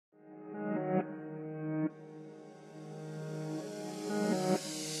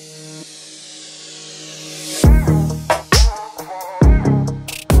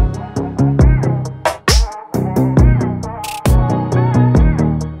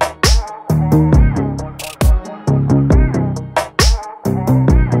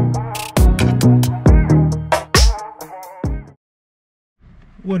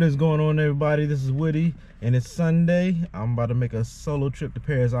going on, everybody? This is Woody, and it's Sunday. I'm about to make a solo trip to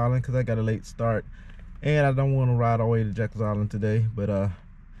Paris Island because I got a late start, and I don't want to ride all the way to Jekyll's Island today, but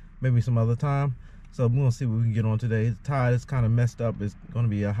maybe some other time. So we're gonna see what we can get on today. The tide is kind of messed up. It's gonna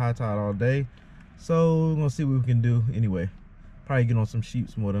be a high tide all day, so we're gonna see what we can do anyway. Probably get on some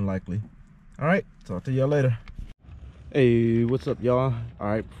sheeps more than likely. All right, talk to y'all later. Hey, what's up, y'all? All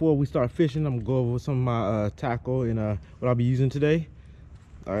right, before we start fishing, I'm gonna go over some of my tackle and what I'll be using today.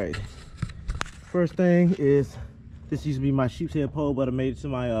 All right, first thing is, this used to be my sheep's head pole, but I made it to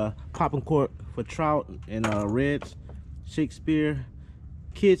my popping cork for trout and reds, Shakespeare,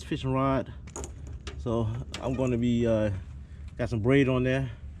 kids fishing rod. So I'm going to be got some braid on there,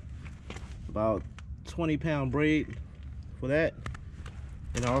 about 20-pound braid for that.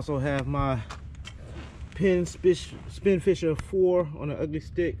 And I also have my Spin Fisher 4 on the ugly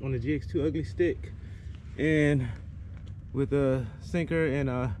stick, on the GX2 ugly stick, and with a sinker and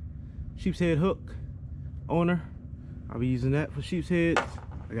a sheep's head hook owner. I'll be using that for sheep's heads.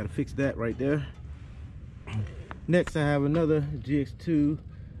 I gotta fix that right there. Next, I have another GX2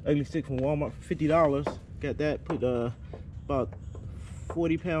 ugly stick from Walmart for $50. Got that, put about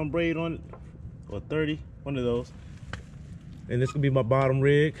 40-pound braid on it, or 30, one of those. And this will be my bottom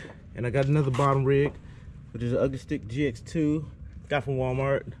rig. And I got another bottom rig, which is an ugly stick GX2, got from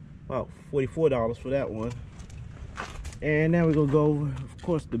Walmart, about $44 for that one. And now we're gonna go over, of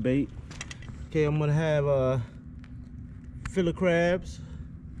course, the bait. Okay, I'm gonna have filler crabs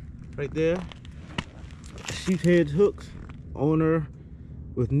right there, sheep's head hooks, owner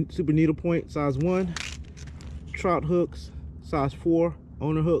with super needle point, size 1, trout hooks, size 4,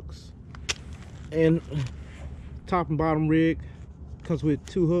 owner hooks, and top and bottom rig comes with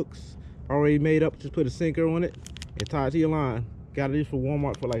 2 hooks already made up. Just put a sinker on it and tie it to your line. Got it for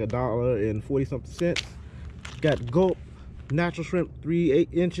Walmart for like $1.40-something. Got Gulp natural shrimp,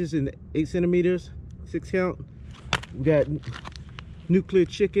 3/8 inches and 8 centimeters, 6 count. We got nuclear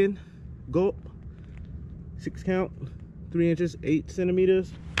chicken Gulp, 6 count, 3 inches, 8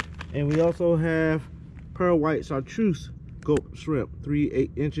 centimeters. And we also have pearl white chartreuse Gulp shrimp,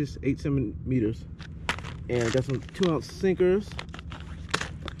 3/8 inches, 8 centimeters. And got some 2-ounce sinkers.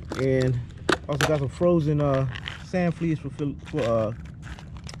 And also got some frozen sand fleas for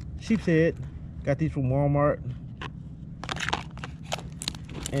sheep's head. Got these from Walmart.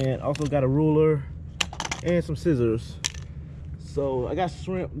 And also got a ruler and some scissors. So I got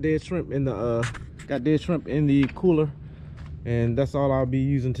dead shrimp in the cooler, and that's all I'll be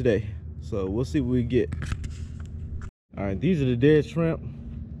using today. So we'll see what we get. All right, these are the dead shrimp.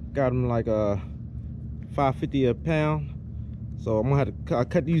 Got them like $5.50 a pound. So I'm gonna have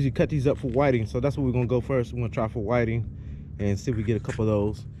to usually cut these up for whiting. So that's what we're gonna go first. We're gonna try for whiting and see if we get a couple of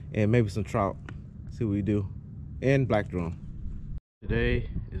those, and maybe some trout. See what we do, and black drum. Today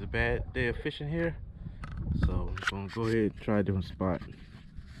is a bad day of fishing here, so I'm gonna go ahead and try a different spot.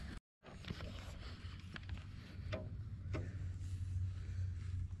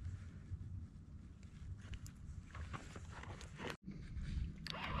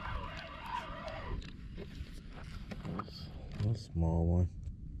 One small one.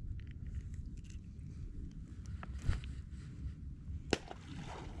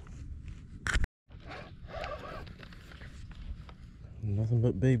 Nothing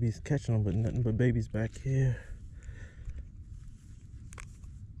but babies catching them, but nothing but babies back here.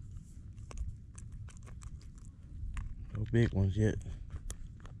 No big ones yet.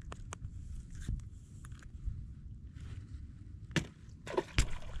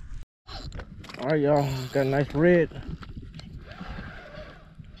 All right, y'all, got a nice red.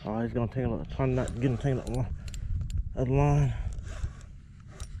 Oh, he's gonna tangle up. Trying not to get him tangled up on the line.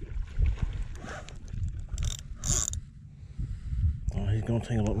 Oh, he's gonna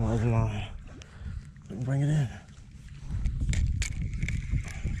tangle up my other line. Bring it in.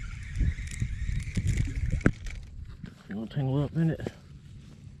 He's gonna tangle up in it.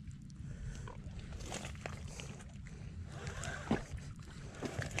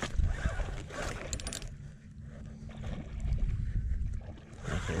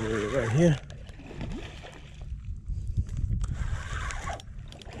 Right here.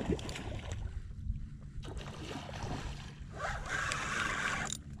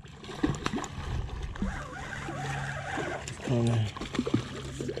 Come on.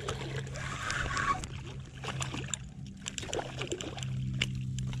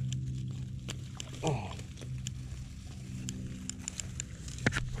 Oh.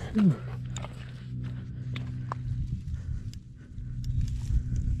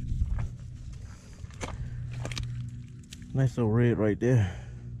 Nice little red right there.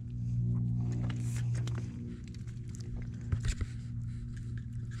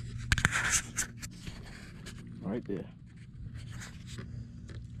 right there.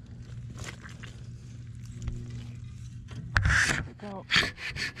 Look out.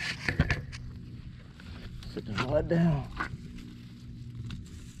 Sit the rod down.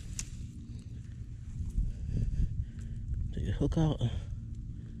 Take the hook out.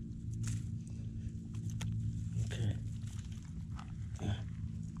 Okay.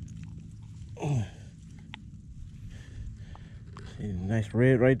 See the nice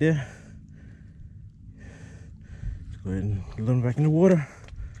red right there? Let's go ahead and let him back in the water.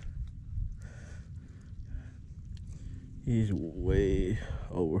 He's way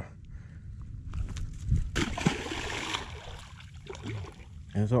over.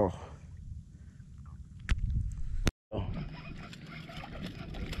 That's all. Oh.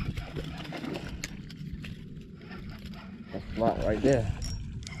 That's a lot right there.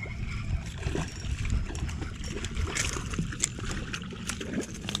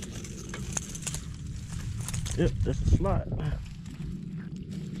 Yep, that's a slot.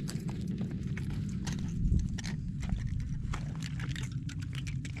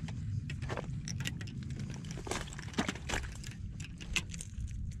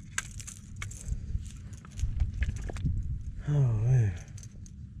 Oh man.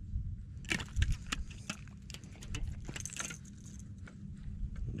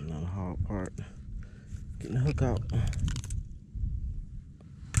 Another hard part. Getting the hook out.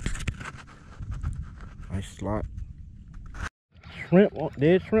 Nice slot. Shrimp,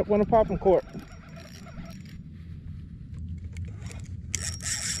 dead shrimp on the popping cork.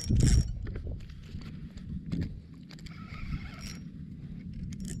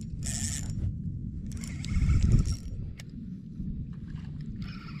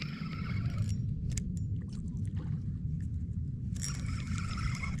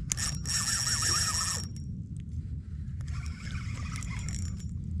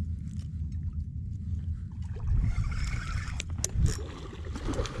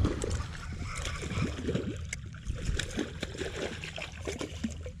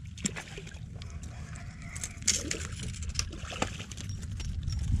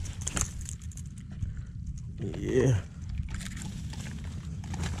 Yeah.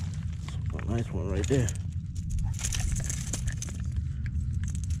 A nice one right there.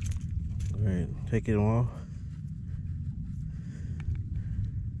 Go ahead and take it off.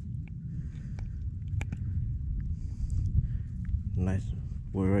 Nice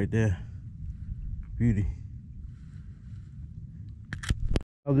boy right there. Beauty.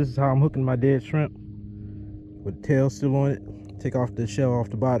 Oh, this is how I'm hooking my dead shrimp. With the tail still on it. Take off the shell off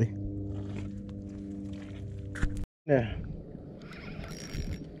the body. Now.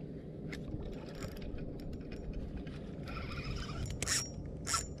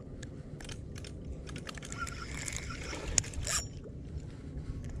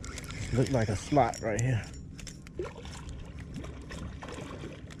 Look like a slot right here.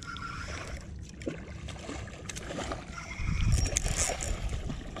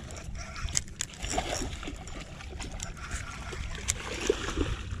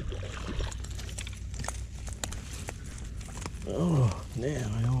 Oh,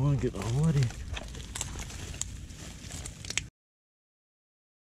 damn, I don't want to get all muddy.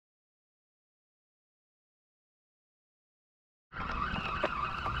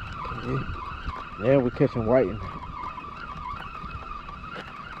 Okay. Now we're catching whiting.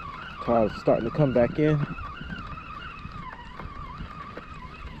 Tide's starting to come back in.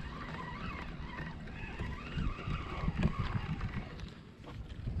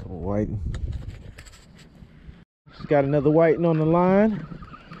 Couple whiting. Just got another whiting on the line.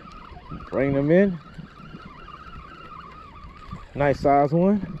 Bring them in. Nice size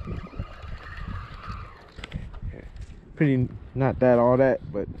one. Pretty, not that all that,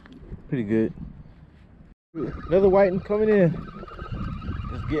 but pretty good. Another whiting coming in.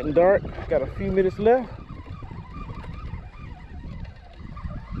 It's getting dark. Got a few minutes left.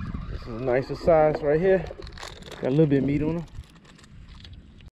 This is a nicer size right here. Got a little bit of meat on them.